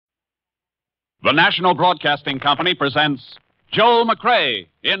The National Broadcasting Company presents Joel McCrea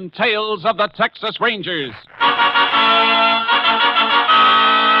in Tales of the Texas Rangers.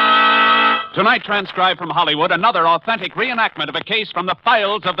 Tonight, transcribed from Hollywood, another authentic reenactment of a case from the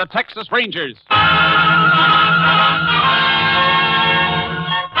files of the Texas Rangers.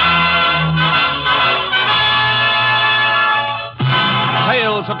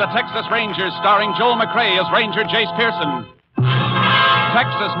 Tales of the Texas Rangers, starring Joel McCrea as Ranger Jace Pearson.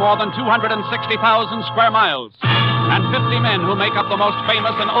 Texas, more than 260,000 square miles, and 50 men who make up the most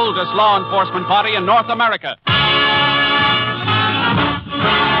famous and oldest law enforcement body in North America.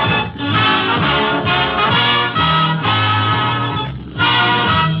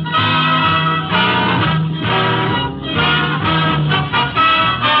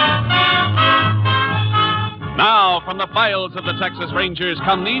 Now, from the files of the Texas Rangers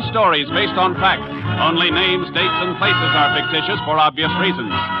come these stories based on fact. Only names, dates, and places are fictitious for obvious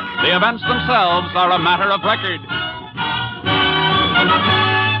reasons. The events themselves are a matter of record.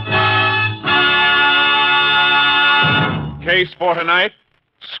 Case for tonight,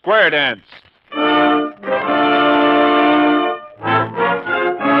 square dance.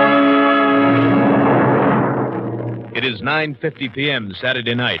 It is 9:50 p.m.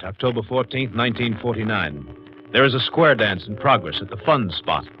 Saturday night, October 14th, 1949. There is a square dance in progress at the Fun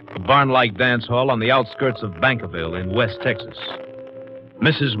Spot, a barn-like dance hall on the outskirts of Bankerville in West Texas.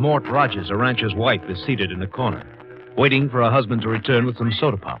 Mrs. Mort Rogers, a rancher's wife, is seated in a corner, waiting for her husband to return with some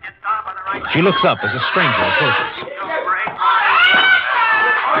soda pop. She looks up as a stranger approaches.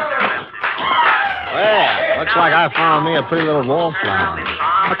 Well, looks like I found me a pretty little wallflower.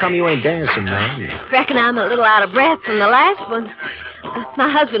 How come you ain't dancing, man? Reckon I'm a little out of breath from the last one. My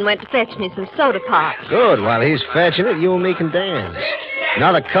husband went to fetch me some soda pop. Good. While he's fetching it, you and me can dance.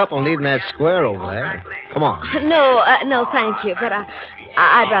 Another couple needing that square over there. Come on. No, thank you, but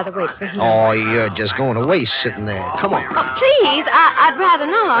I'd rather wait for him. Oh, you're just going to waste sitting there. Come on. Oh, please, I'd rather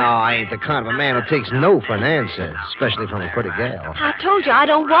not. No, I ain't the kind of a man who takes no for an answer, especially from a pretty gal. I told you I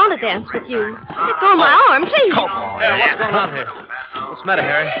don't want to dance with you. Let go of my arm, please. Come on. What's going on here? What's the matter,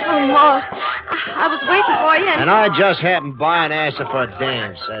 Harry? Oh, Mort, I was waiting for you, And I just happened by and asked her for a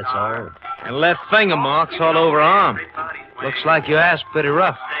dance, that's all. And left finger marks all over her arm. Looks like you asked pretty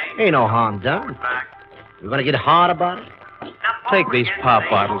rough. Ain't no harm done. You gonna get hard about it? Take these pop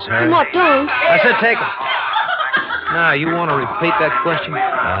bottles, Harry. Mort, don't. I said take them. Now, you want to repeat that question?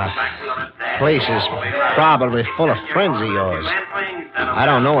 Place is probably full of friends of yours. I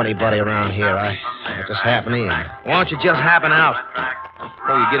don't know anybody around here. I just happened in. Why don't you just happen out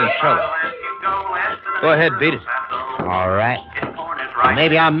before you get in trouble? Go ahead, beat it. All right.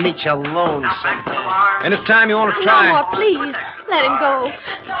 Maybe I'll meet you alone sometime. Anytime you want to No, try. Mort, please. Let him go.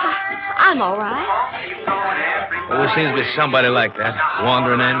 I'm all right. Always seems to be somebody like that,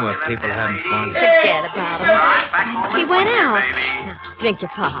 wandering in where people are having fun. Forget about him. He went out. Now, drink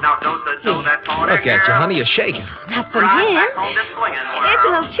your pop. Look at you, honey, you're shaking. Not from him. It's a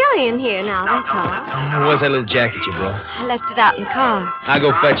little chilly in here now, that's all. Where's that little jacket you brought? I left it out in the car. I'll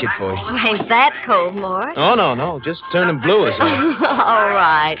go fetch it for you. Oh, ain't that cold, Mort? Oh, no, just turning blue or something. All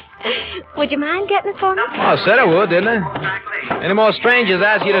right. Would you mind getting it for me? Oh, I said I would, didn't I? Any more strangers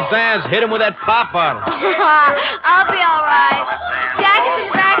ask you to dance, hit them with that pop bottle. I'll be all right. Jacket's in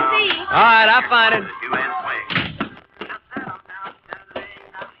the back seat. All right, I'll find it.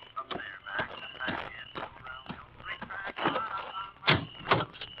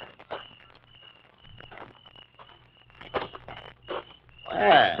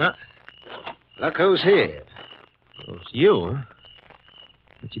 Well, look who's here. Oh, it's you, huh?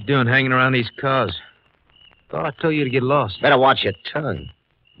 What you doing hanging around these cars? Thought I told you to get lost. Better watch your tongue.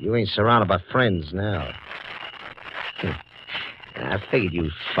 You ain't surrounded by friends now. I figured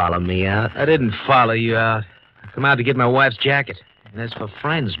you'd follow me out. I didn't follow you out. I come out to get my wife's jacket. And as for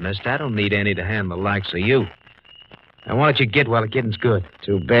friends, mister, I don't need any to hand the likes of you. I wanted you to get while the getting's good.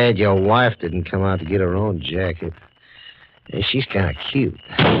 Too bad your wife didn't come out to get her own jacket. Yeah, she's kind of cute.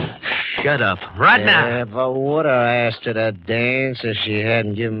 Shut up. Right now. Yeah, but would have asked her to dance if she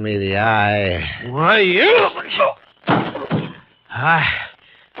hadn't given me the eye. What are you?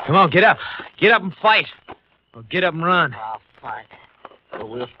 Come on, get up. Get up and fight. Or get up and run. I'll fight. But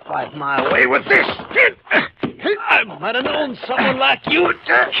we'll fight my way with this kid. I might have known someone like you would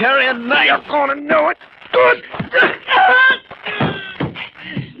carry a knife. You're gonna know it. Good.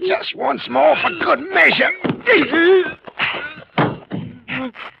 Just once more for good measure.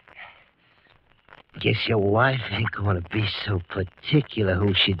 Guess your wife ain't gonna be so particular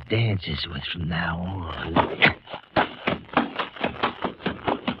who she dances with from now on.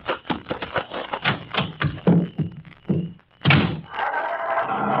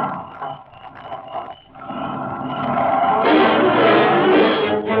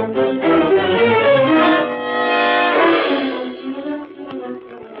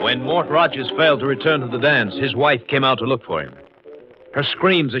 Mort Rogers failed to return to the dance, his wife came out to look for him. Her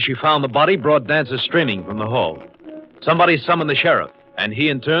screams as she found the body brought dancers streaming from the hall. Somebody summoned the sheriff, and he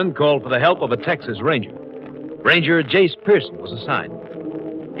in turn called for the help of a Texas Ranger. Ranger Jace Pearson was assigned.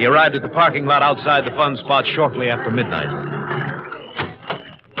 He arrived at the parking lot outside the fun spot shortly after midnight.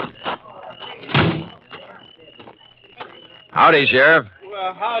 Howdy, Sheriff.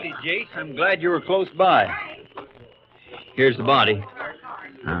 Well, howdy, Jace. I'm glad you were close by. Here's the body.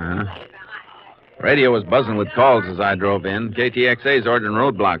 Uh-huh. Radio was buzzing with calls as I drove in. KTXA's ordering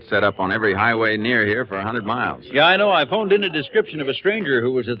roadblocks set up on every highway near here for 100 miles. Yeah, I know. I phoned in a description of a stranger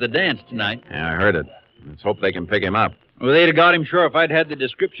who was at the dance tonight. Yeah, I heard it. Let's hope they can pick him up. Well, they'd have got him sure if I'd had the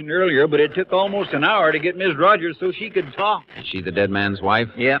description earlier, but it took almost an hour to get Miss Rogers so she could talk. Is she the dead man's wife?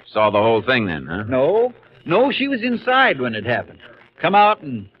 Yep. Saw the whole thing then, huh? No, she was inside when it happened. Come out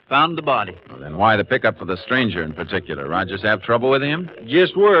and found the body. Well, then why the pickup for the stranger in particular? Rogers have trouble with him?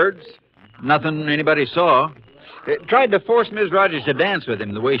 Just words. Nothing anybody saw. Tried to force Miss Rogers to dance with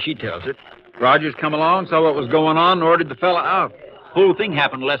him the way she tells it. Rogers come along, saw what was going on, and ordered the fella out. Whole thing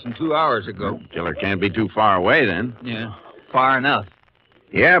happened less than 2 hours ago. Killer can't be too far away then. Yeah, far enough.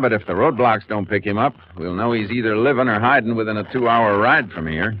 Yeah, but if the roadblocks don't pick him up, we'll know he's either living or hiding within a 2-hour ride from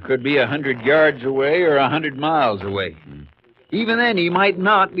here. Could be 100 yards away or 100 miles away. Even then, he might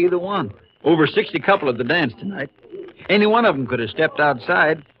not be the one. Over 60 couple at the dance tonight. Any one of them could have stepped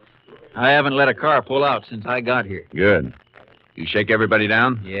outside. I haven't let a car pull out since I got here. Good. You shake everybody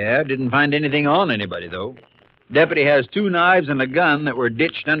down? Yeah, didn't find anything on anybody, though. Deputy has 2 knives and a gun that were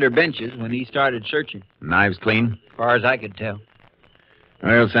ditched under benches when he started searching. Knives clean? As far as I could tell.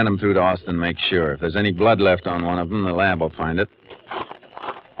 We'll send them through to Austin, make sure. If there's any blood left on one of them, the lab will find it.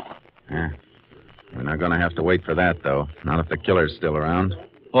 Yeah. We're not going to have to wait for that, though. Not if the killer's still around.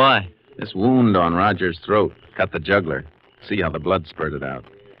 Why? This wound on Rogers' throat cut the jugular. See how the blood spurted out.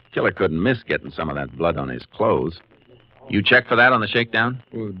 Killer couldn't miss getting some of that blood on his clothes. You check for that on the shakedown?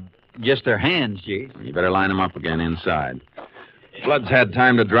 Well, just their hands, Jace. You better line them up again inside. Blood's had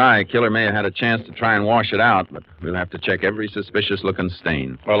time to dry. Killer may have had a chance to try and wash it out, but we'll have to check every suspicious-looking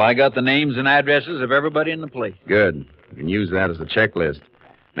stain. Well, I got the names and addresses of everybody in the place. Good. You can use that as a checklist.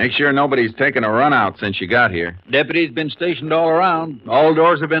 Make sure nobody's taken a run out since you got here. Deputies been stationed all around. All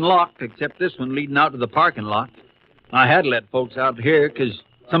doors have been locked, except this one leading out to the parking lot. I had to let folks out here because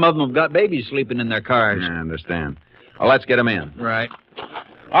some of them have got babies sleeping in their cars. I understand. Well, let's get them in. Right.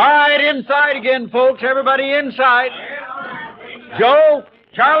 All right, inside again, folks. Everybody inside. Joe,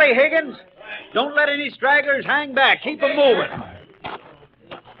 Charlie Higgins, don't let any stragglers hang back. Keep them moving.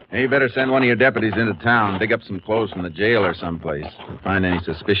 Hey, you better send one of your deputies into town. Dig up some clothes from the jail or someplace. If you find any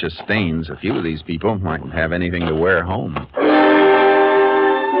suspicious stains, a few of these people mightn't have anything to wear home.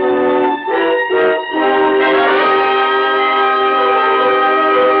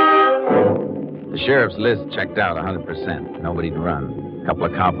 The sheriff's list checked out 100%. Nobody to run. A couple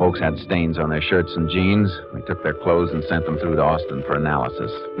of cowpokes had stains on their shirts and jeans. We took their clothes and sent them through to Austin for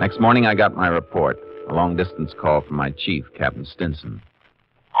analysis. Next morning, I got my report. A long-distance call from my chief, Captain Stinson.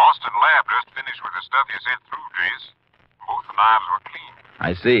 Austin Lab just finished with the stuff you sent through, Jace. Both the knives were clean.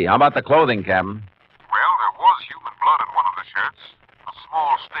 I see. How about the clothing, Captain? Well, there was human blood in one of the shirts. A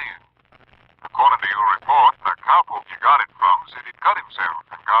small stain. According to your report, the cowpoke you got it from said he'd cut himself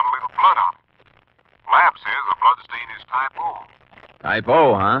and got a little blood on it. Lab says the blood stain is type O. Type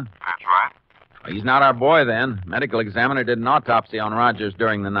O, huh? That's right. Well, he's not our boy, then. Medical examiner did an autopsy on Rogers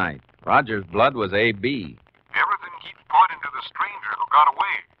during the night. Rogers' blood was AB. Everything keeps pointing to the stranger who got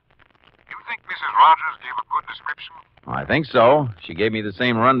away. You think Mrs. Rogers gave a good description? Well, I think so. She gave me the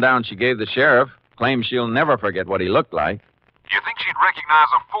same rundown she gave the sheriff. Claims she'll never forget what he looked like. You think she'd recognize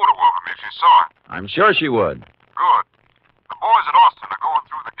a photo of him if she saw it? I'm sure she would. Good. The boys at Austin are going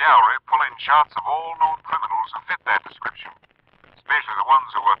through the gallery, pulling shots of all known criminals who fit that description, especially the ones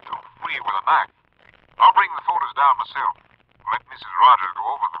who are too free with a knife. I'll bring the photos down myself. Let Mrs. Rogers go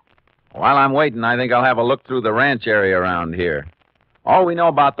over them. While I'm waiting, I think I'll have a look through the ranch area around here. All we know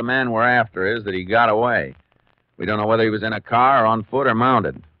about the man we're after is that he got away. We don't know whether he was in a car or on foot or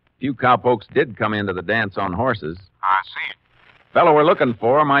mounted. A few cowpokes did come into the dance on horses. I see. Fellow we're looking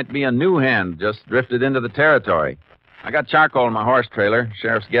for might be a new hand, just drifted into the territory. I got charcoal in my horse trailer.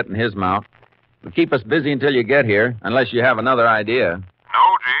 Sheriff's getting his mount. It'll keep us busy until you get here, unless you have another idea. No,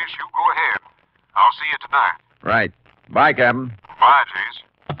 Jace, you go ahead. I'll see you tonight. Right. Bye, Captain. Bye, Jace.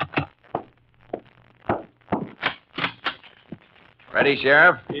 Ready,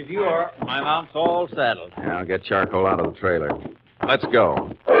 Sheriff? If you are, my mount's all saddled. Yeah, I'll get charcoal out of the trailer. Let's go.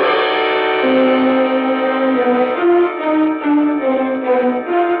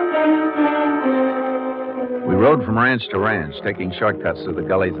 We rode from ranch to ranch, taking shortcuts through the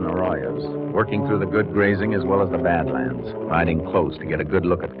gullies and arroyos, working through the good grazing as well as the badlands, riding close to get a good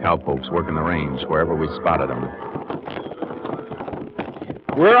look at the cowpokes working the range wherever we spotted them.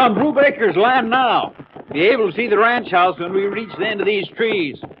 We're on Brubaker's land now. Be able to see the ranch house when we reach the end of these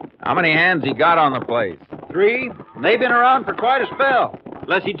trees. How many hands he got on the place? 3. They've been around for quite a spell,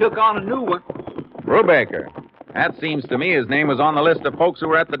 unless he took on a new one. Brubaker. That seems to me his name was on the list of folks who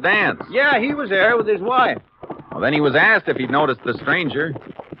were at the dance. Yeah, he was there with his wife. Well, then he was asked if he'd noticed the stranger.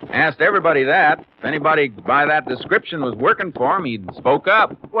 Asked everybody that. If anybody by that description was working for him, he'd spoke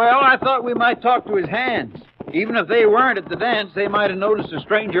up. Well, I thought we might talk to his hands. Even if they weren't at the dance, they might have noticed a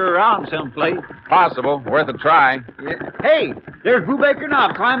stranger around someplace. Possible. Worth a try. Yeah. Hey, there's Brubaker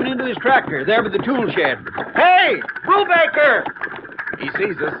now, climbing into his tractor, there with the tool shed. Hey, Brubaker! He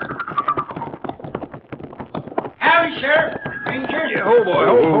sees us. Howdy, Sheriff. Ranger. Oh, boy.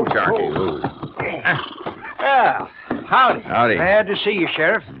 Oh, Sharky. Well, howdy. Howdy. Glad to see you,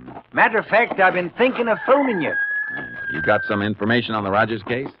 Sheriff. Matter of fact, I've been thinking of phoning you. You got some information on the Rogers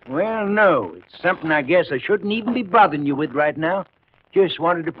case? Well, no. It's something I guess I shouldn't even be bothering you with right now. Just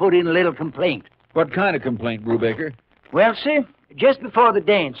wanted to put in a little complaint. What kind of complaint, Brubaker? Well, sir, just before the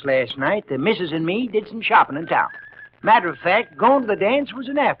dance last night, the missus and me did some shopping in town. Matter of fact, going to the dance was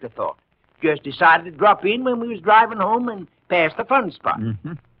an afterthought. Just decided to drop in when we was driving home and pass the fun spot.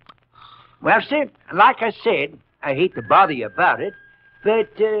 Mm-hmm. Well, sir, like I said, I hate to bother you about it, but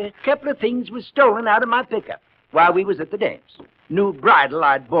a couple of things was stolen out of my pickup while we was at the dance. New bridle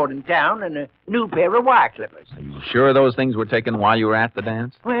I'd bought in town and a new pair of wire clippers. Are you sure those things were taken while you were at the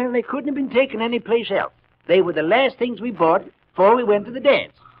dance? Well, they couldn't have been taken anyplace else. They were the last things we bought before we went to the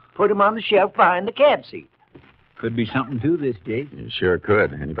dance. Put them on the shelf behind the cab seat. Could be something to this, Jake. You sure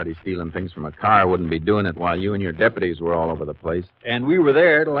could. Anybody stealing things from a car wouldn't be doing it while you and your deputies were all over the place. And we were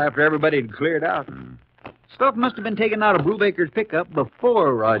there till after everybody had cleared out. Stuff must have been taken out of Brubaker's pickup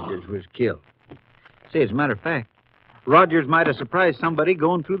before Rogers was killed. Say, as a matter of fact, Rogers might have surprised somebody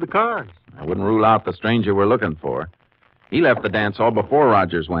going through the cars. I wouldn't rule out the stranger we're looking for. He left the dance hall before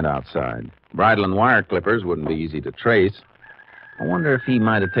Rogers went outside. Bridle and wire clippers wouldn't be easy to trace. I wonder if he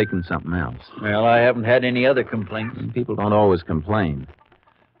might have taken something else. Well, I haven't had any other complaints. People don't always complain.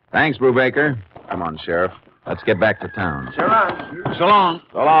 Thanks, Brubaker. Come on, Sheriff. Let's get back to town. So long. So long.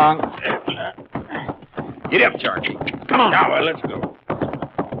 So long. Get up, Charlie. Come on. Now, let's go.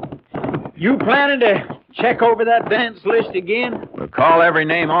 You planning to check over that dance list again? We'll call every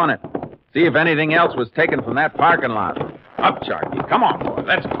name on it. See if anything else was taken from that parking lot. Up, Sharky. Come on, boy.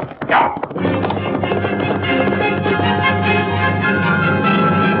 Let's go.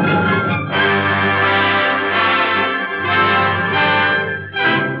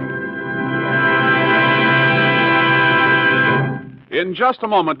 In just a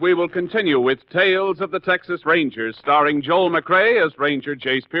moment, we will continue with Tales of the Texas Rangers, starring Joel McRae as Ranger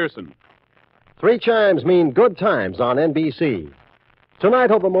Jace Pearson. 3 chimes mean good times on NBC. Tonight,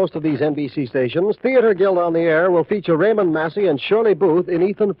 over most of these NBC stations, Theater Guild on the Air will feature Raymond Massey and Shirley Booth in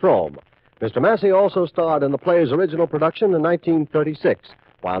Ethan Frome. Mr. Massey also starred in the play's original production in 1936,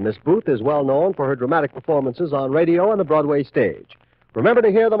 while Miss Booth is well known for her dramatic performances on radio and the Broadway stage. Remember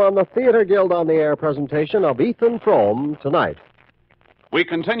to hear them on the Theater Guild on the Air presentation of Ethan Frome tonight. We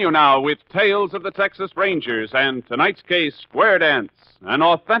continue now with Tales of the Texas Rangers and tonight's case, Square Dance, an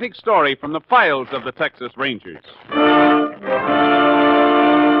authentic story from the files of the Texas Rangers.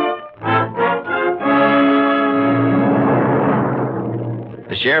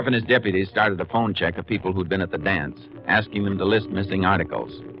 The sheriff and his deputies started a phone check of people who'd been at the dance, asking them to list missing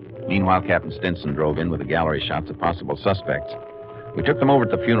articles. Meanwhile, Captain Stinson drove in with the gallery shots of possible suspects. We took them over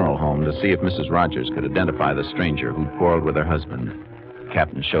to the funeral home to see if Mrs. Rogers could identify the stranger who'd quarreled with her husband. The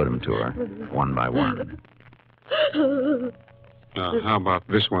captain showed him to her, one by one. How about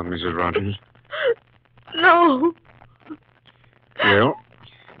this one, Mrs. Rogers? No, Well,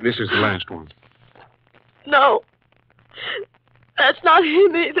 this is the last one. no. That's not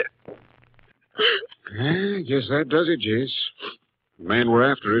him either. I guess that does it, Jace. The man we're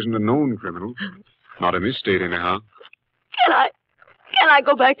after isn't a known criminal. Not in this state, anyhow. Can I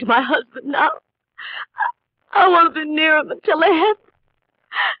go back to my husband now? I want to be near him until they have.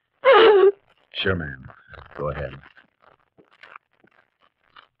 Sure, ma'am. Go ahead.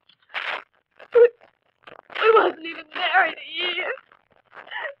 We wasn't even married a year.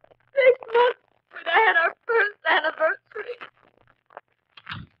 6 months we'd had our first anniversary.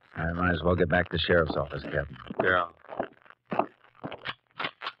 I might as well get back to the sheriff's office, Captain. Yeah.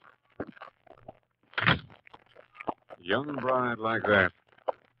 Young bride like that.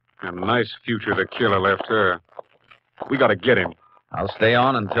 And a nice future the killer left her. We gotta get him. I'll stay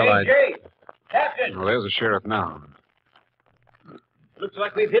on until Hey, Jake. Captain! Well, there's the sheriff now. Looks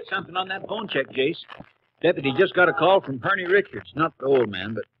like we've hit something on that phone check, Jace. Deputy just got a call from Perney Richards. Not the old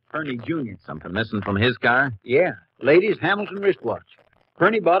man, but Perney Jr. Something missing from his car? Yeah. Lady's Hamilton wristwatch.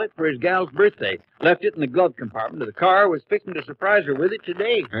 Perney bought it for his gal's birthday. Left it in the glove compartment of the car. Was fixing to surprise her with it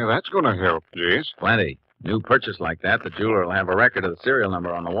today. Yeah, that's going to help, Jace. Plenty. New purchase like that, the jeweler will have a record of the serial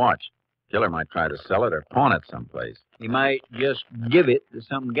number on the watch. Killer might try to sell it or pawn it someplace. He might just give it to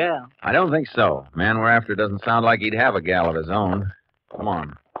some gal. I don't think so. Man we're after doesn't sound like he'd have a gal of his own. Come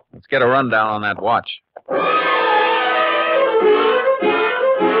on. Let's get a rundown on that watch.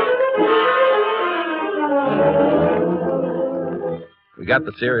 We got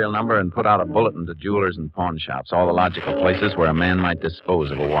the serial number and put out a bulletin to jewelers and pawn shops, all the logical places where a man might dispose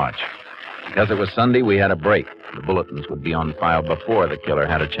of a watch. Because it was Sunday, we had a break. The bulletins would be on file before the killer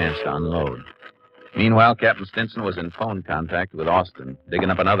had a chance to unload. Meanwhile, Captain Stinson was in phone contact with Austin, digging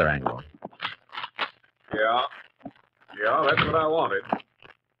up another angle. Yeah. Yeah, that's what I wanted.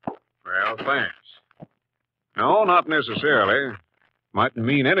 Well, thanks. No, not necessarily. Mightn't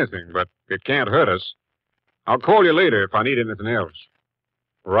mean anything, but it can't hurt us. I'll call you later if I need anything else.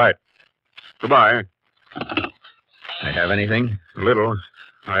 Right. Goodbye. I have anything? A little.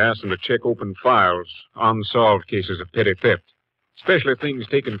 I asked them to check open files, unsolved cases of petty theft, especially things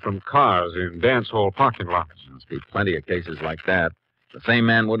taken from cars in dance hall parking lots. Must be plenty of cases like that. The same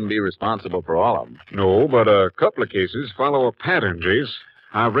man wouldn't be responsible for all of them. No, but a couple of cases follow a pattern, Jace.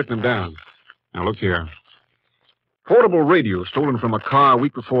 I've written them down. Now, look here. Portable radio stolen from a car a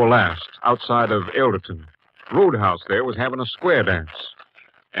week before last, outside of Elderton. Roadhouse there was having a square dance.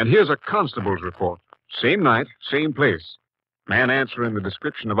 And here's a constable's report. Same night, same place. Man answering the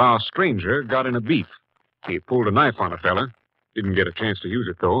description of our stranger got in a beef. He pulled a knife on a fella. Didn't get a chance to use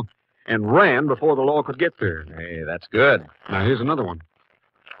it, though. And ran before the law could get there. Hey, that's good. Now, here's another one.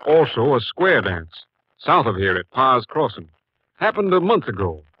 Also, a square dance. South of here at Pa's Crossing. Happened a month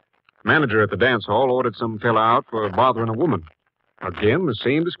ago. Manager at the dance hall ordered some fella out for bothering a woman. Again, the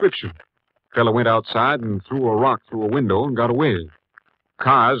same description. Fella went outside and threw a rock through a window and got away.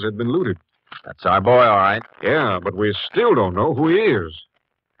 Cars had been looted. That's our boy, all right. Yeah, but we still don't know who he is.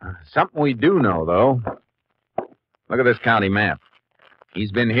 Something we do know, though. Look at this county map.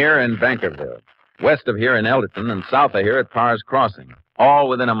 He's been here in Bankerville, west of here in Elderton, and south of here at Parr's Crossing, all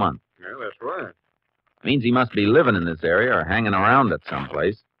within a month. Yeah, that's right. Means he must be living in this area or hanging around at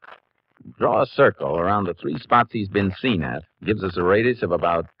someplace. Draw a circle around the 3 spots he's been seen at. Gives us a radius of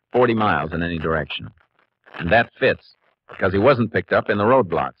about 40 miles in any direction. And that fits, because he wasn't picked up in the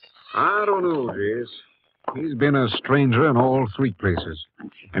roadblocks. I don't know, Jace. He's been a stranger in all 3 places.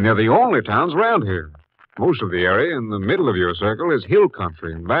 And they're the only towns around here. Most of the area in the middle of your circle is hill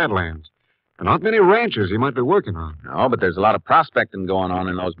country and badlands. And not many ranches he might be working on. No, but there's a lot of prospecting going on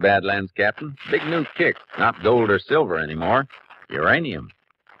in those badlands, Captain. Big new kick. Not gold or silver anymore. Uranium.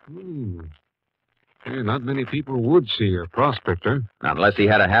 Yeah, not many people would see a prospector. Not unless he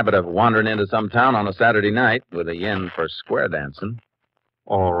had a habit of wandering into some town on a Saturday night with a yen for square dancing.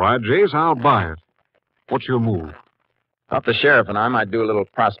 All right, Jace, I'll buy it. What's your move? Thought the sheriff and I might do a little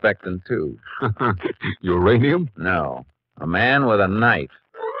prospecting, too. Uranium? No. A man with a knife.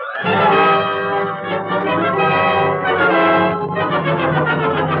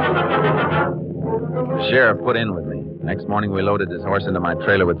 The sheriff put in with me. Next morning, we loaded his horse into my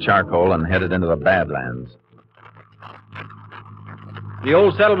trailer with charcoal and headed into the Badlands. The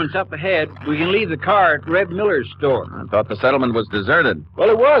old settlement's up ahead. We can leave the car at Reb Miller's store. I thought the settlement was deserted. Well,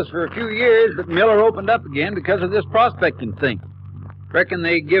 it was for a few years, but Miller opened up again because of this prospecting thing. Reckon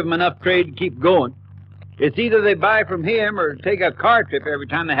they give him enough trade to keep going. It's either they buy from him or take a car trip every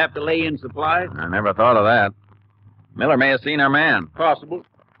time they have to lay in supplies. I never thought of that. Miller may have seen our man. Possible.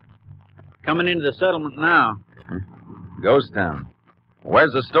 Coming into the settlement now. Ghost town.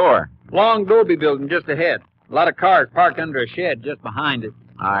 Where's the store? Long Dobie building just ahead. A lot of cars parked under a shed just behind it.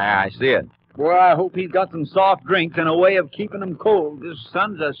 I see it. Boy, I hope he's got some soft drinks and a way of keeping them cold. This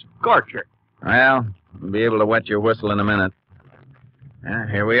sun's a scorcher. Well, we'll be able to wet your whistle in a minute. Yeah,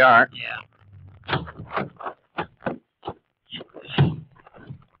 here we are. Yeah.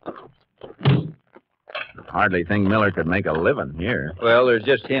 Hardly think Miller could make a living here. Well, there's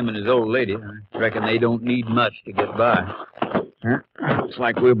just him and his old lady. I reckon they don't need much to get by. Looks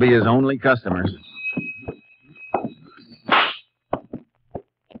like we'll be his only customers.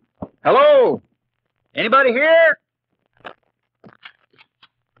 Hello? Anybody here?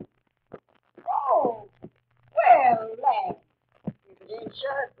 Oh, well, lad.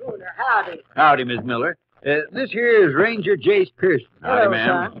 Sheriff Bruner, howdy. Howdy, Miss Miller. This here is Ranger Jace Pearson. Howdy, Hello,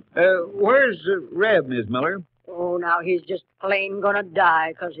 ma'am. Where's Reb, Miss Miller? Oh, now he's just plain gonna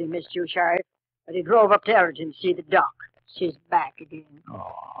die because he missed you, Sheriff. But he drove up to Ellerton to see the doc. She's back again.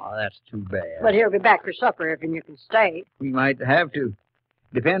 Oh, that's too bad. But he'll be back for supper if you can stay. We might have to.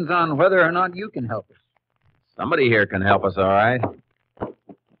 Depends on whether or not you can help us. Somebody here can help us, all right?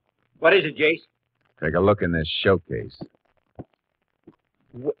 What is it, Jace? Take a look in this showcase.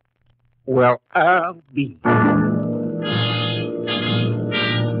 Well, I'll be.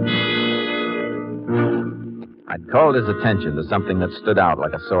 I'd called his attention to something that stood out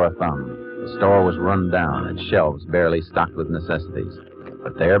like a sore thumb. The store was run down, its shelves barely stocked with necessities.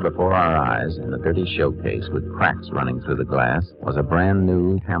 But there, before our eyes, in a dirty showcase with cracks running through the glass, was a brand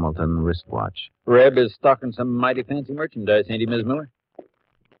new Hamilton wristwatch. Reb is stocking some mighty fancy merchandise, ain't he, Miss Miller?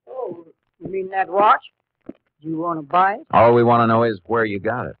 Oh, you mean that watch? Do you want to buy it? All we want to know is where you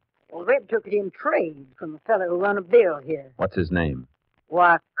got it. Well, Reb took it in trade from a fellow who run a bill here. What's his name?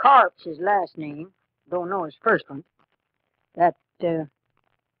 Why, Carp's his last name. Don't know his first one. That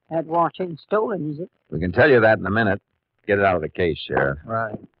watch ain't stolen, is it? We can tell you that in a minute. Get it out of the case, Sheriff.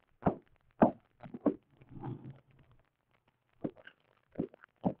 Right.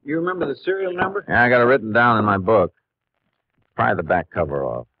 You remember the serial number? Yeah, I got it written down in my book. Pry the back cover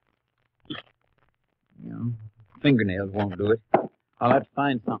off. Fingernails won't do it. I'll have to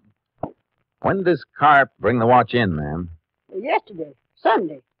find something. When did this Carp bring the watch in, ma'am? Yesterday,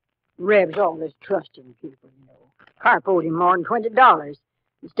 Sunday. Reb's always trusting people, you know. Carp owed him more than $20.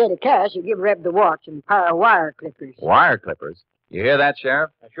 Instead of cash, you give Reb the watch and a pair of wire clippers. Wire clippers? You hear that, Sheriff?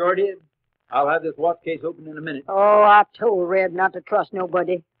 I sure did. I'll have this watch case open in a minute. Oh, I told Reb not to trust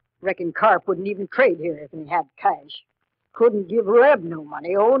nobody. Reckon Carp wouldn't even trade here if he had cash. Couldn't give Reb no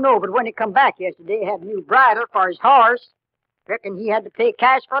money. Oh, no, but when he come back yesterday, he had a new bridle for his horse. Reckon he had to pay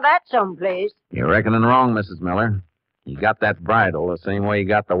cash for that someplace. You're reckoning wrong, Mrs. Miller. You got that bridle the same way you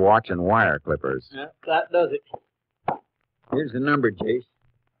got the watch and wire clippers. Yeah, that does it. Here's the number, Jace.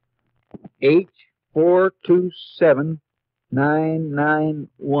 H427991.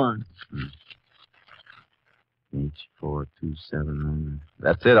 H4279.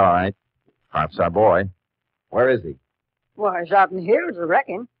 That's it, all right. Carp's our boy. Where is he? Why, he's out in the hills, I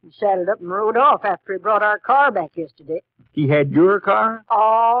reckon. He saddled up and rode off after he brought our car back yesterday. He had your car?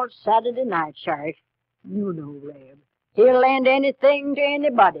 All Saturday night, Sheriff. You know Reb. He'll lend anything to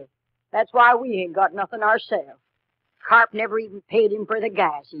anybody. That's why we ain't got nothing ourselves. Carp never even paid him for the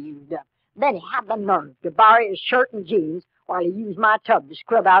gas he used up. Then he had the nerve to borrow his shirt and jeans while he used my tub to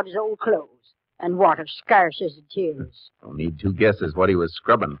scrub out his old clothes. And water scarce as it is. Don't need two guesses what he was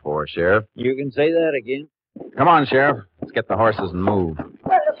scrubbing for, Sheriff. You can say that again. Come on, Sheriff. Let's get the horses and move.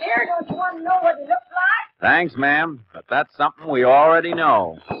 Well, look here, don't you want to know what he looks like? Thanks, ma'am. But that's something we already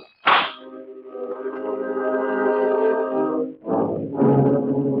know.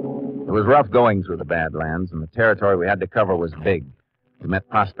 It was rough going through the Badlands, and the territory we had to cover was big. We met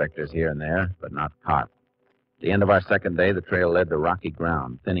prospectors here and there, but not Carp. At the end of our second day, the trail led to rocky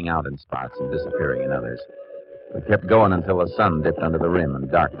ground, thinning out in spots and disappearing in others. We kept going until the sun dipped under the rim and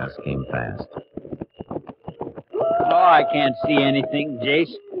darkness came fast. Oh, I can't see anything,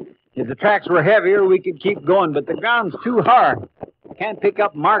 Jace. If the tracks were heavier, we could keep going, but the ground's too hard. Can't pick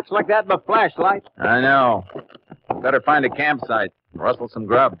up marks like that with flashlight. I know. Better find a campsite. Rustle some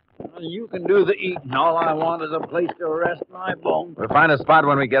grub. You can do the eating. All I want is a place to rest my bones. We'll find a spot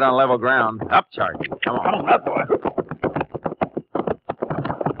when we get on level ground. Up, Charlie. Come on. Come on up, boy.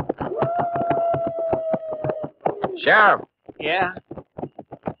 Sheriff. Yeah?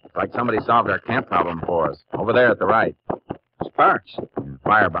 Looks like somebody solved our camp problem for us. Over there at the right. Sparks.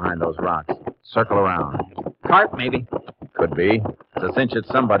 Fire behind those rocks. Circle around. Carp, maybe. Could be. It's a cinch it's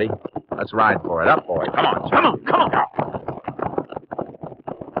somebody. Let's ride for it. Up, boy. Come on. Come on, come on.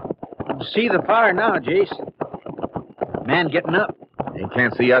 See the fire now, Jace. Man getting up. He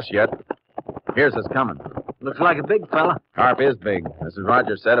can't see us yet. Here's us coming. Looks like a big fella. Carp is big. Mrs.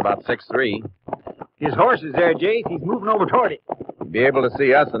 Rogers said about 6'3". His horse is there, Jace. He's moving over toward it. He'll be able to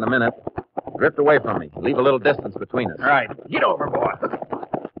see us in a minute. Drift away from me. Leave a little distance between us. All right. Get over, boy.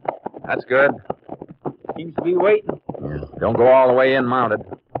 That's good. Seems to be waiting. Yeah. Don't go all the way in mounted.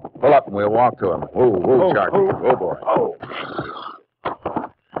 Pull up and we'll walk to him. Whoa, whoa, Charlie. Oh, boy. Oh.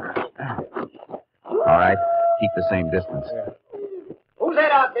 All right. Keep the same distance. Who's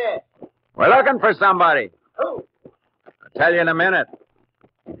that out there? We're looking for somebody. Who? I'll tell you in a minute.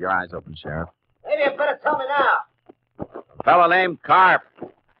 Keep your eyes open, Sheriff. Maybe you better tell me now. A fellow named Carp.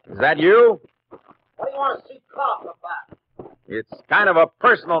 Is that you? What do you want to see Carp about? It's kind of a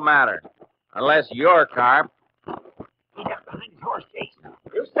personal matter. Unless you're Carp. He got behind his horse, Jason.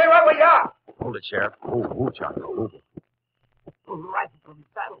 You stay right where you are. Hold it, Sheriff. Oh, Charlie. Oh. Pull the rifle from his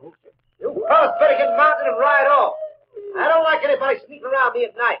saddle holster. You fellas better get mounted and ride off. I don't like anybody sneaking around me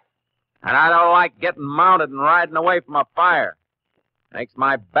at night. And I don't like getting mounted and riding away from a fire. Makes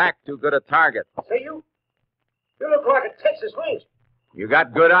my back too good a target. Say, you look like a Texas Ranger. You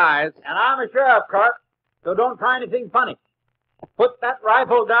got good eyes. And I'm a sheriff, Carp, so don't try anything funny. Put that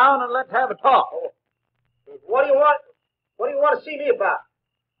rifle down and let's have a talk. What do you want? What do you want to see me about?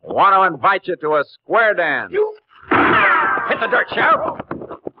 I want to invite you to a square dance. You Hit the dirt, Sheriff.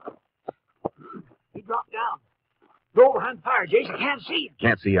 He dropped down. Go behind the fire, Jason. Can't see him.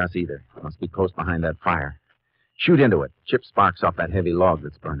 Can't see us either. Must be close behind that fire. Shoot into it. Chip sparks off that heavy log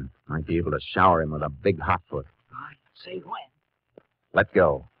that's burning. Might be able to shower him with a big hot foot. I say when. Let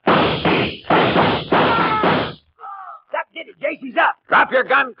go. That did it, Jason. He's up. Drop your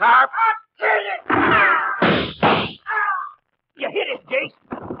gun, Carp. I did it. You hit it, Jason.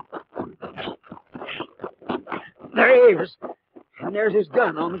 There he is. And there's his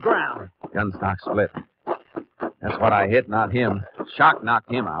gun on the ground. Gun stock split. That's what I hit, not him. Shock knocked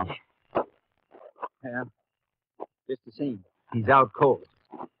him out. Yeah. Just the same. He's out cold.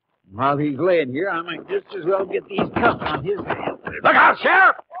 While he's laying here, I might just as well get these cuffs on his hands. Look out,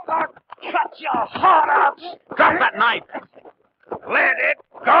 Sheriff! I'll cut your heart out. Drop that knife. Let it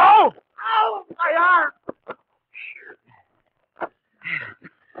go. Oh, my arm.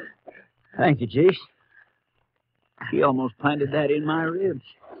 Thank you, Jace. He almost planted that in my ribs.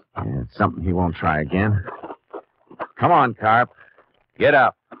 Yeah, it's something he won't try again. Come on, Carp. Get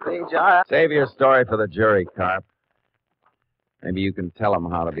up. Save your story for the jury, Carp. Maybe you can tell them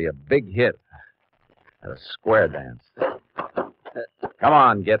how to be a big hit at a square dance. Come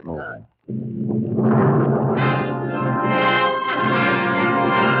on, get moving.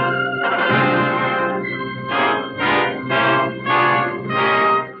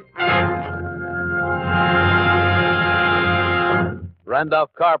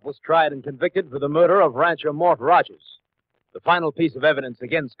 Randolph Carp was tried and convicted for the murder of rancher Mort Rogers. The final piece of evidence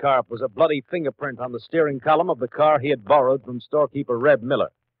against Carp was a bloody fingerprint on the steering column of the car he had borrowed from storekeeper Reb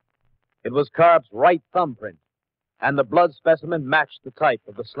Miller. It was Carp's right thumbprint, and the blood specimen matched the type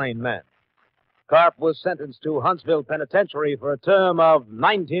of the slain man. Carp was sentenced to Huntsville Penitentiary for a term of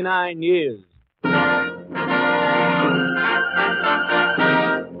 99 years.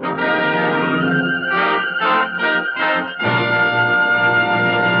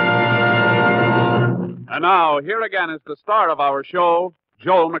 And now, here again is the star of our show,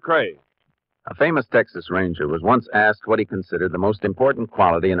 Joel McCrea. A famous Texas Ranger was once asked what he considered the most important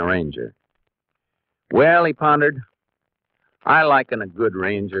quality in a ranger. Well, he pondered, I liken a good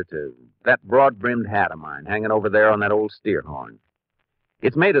ranger to that broad-brimmed hat of mine hanging over there on that old steer horn.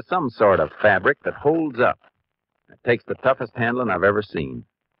 It's made of some sort of fabric that holds up. It takes the toughest handling I've ever seen.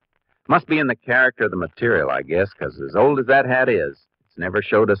 Must be in the character of the material, I guess, because as old as that hat is, it's never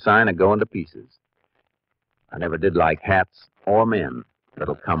showed a sign of going to pieces. I never did like hats or men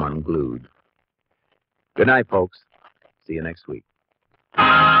that'll come unglued. Good night, folks. See you next week.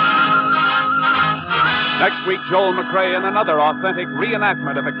 Next week, Joel McCrea in another authentic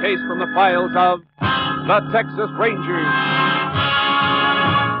reenactment of a case from the files of the Texas Rangers.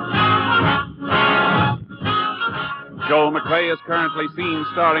 Joel McCrea is currently seen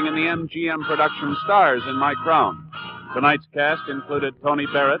starring in the MGM production Stars in My Crown. Tonight's cast included Tony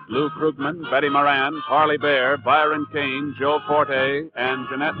Barrett, Lou Krugman, Betty Moran, Parley Bear, Byron Kane, Joe Forte, and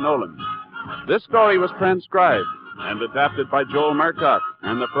Jeanette Nolan. This story was transcribed and adapted by Joel Murcock,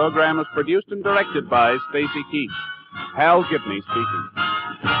 and the program was produced and directed by Stacy Keach. Hal Gibney speaking.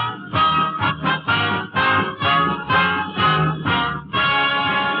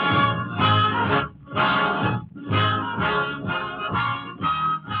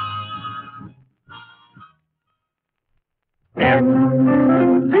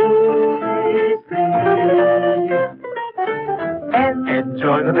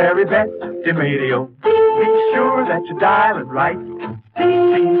 Enjoy the very best in radio. Be sure that you dial it right.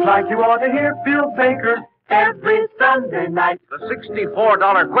 Seems like you ought to hear Bill Baker every Sunday night. The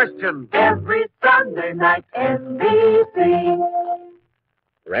 $64 question. Every Sunday night, NBC.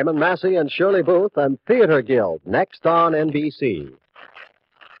 Raymond Massey and Shirley Booth and Theater Guild next on NBC.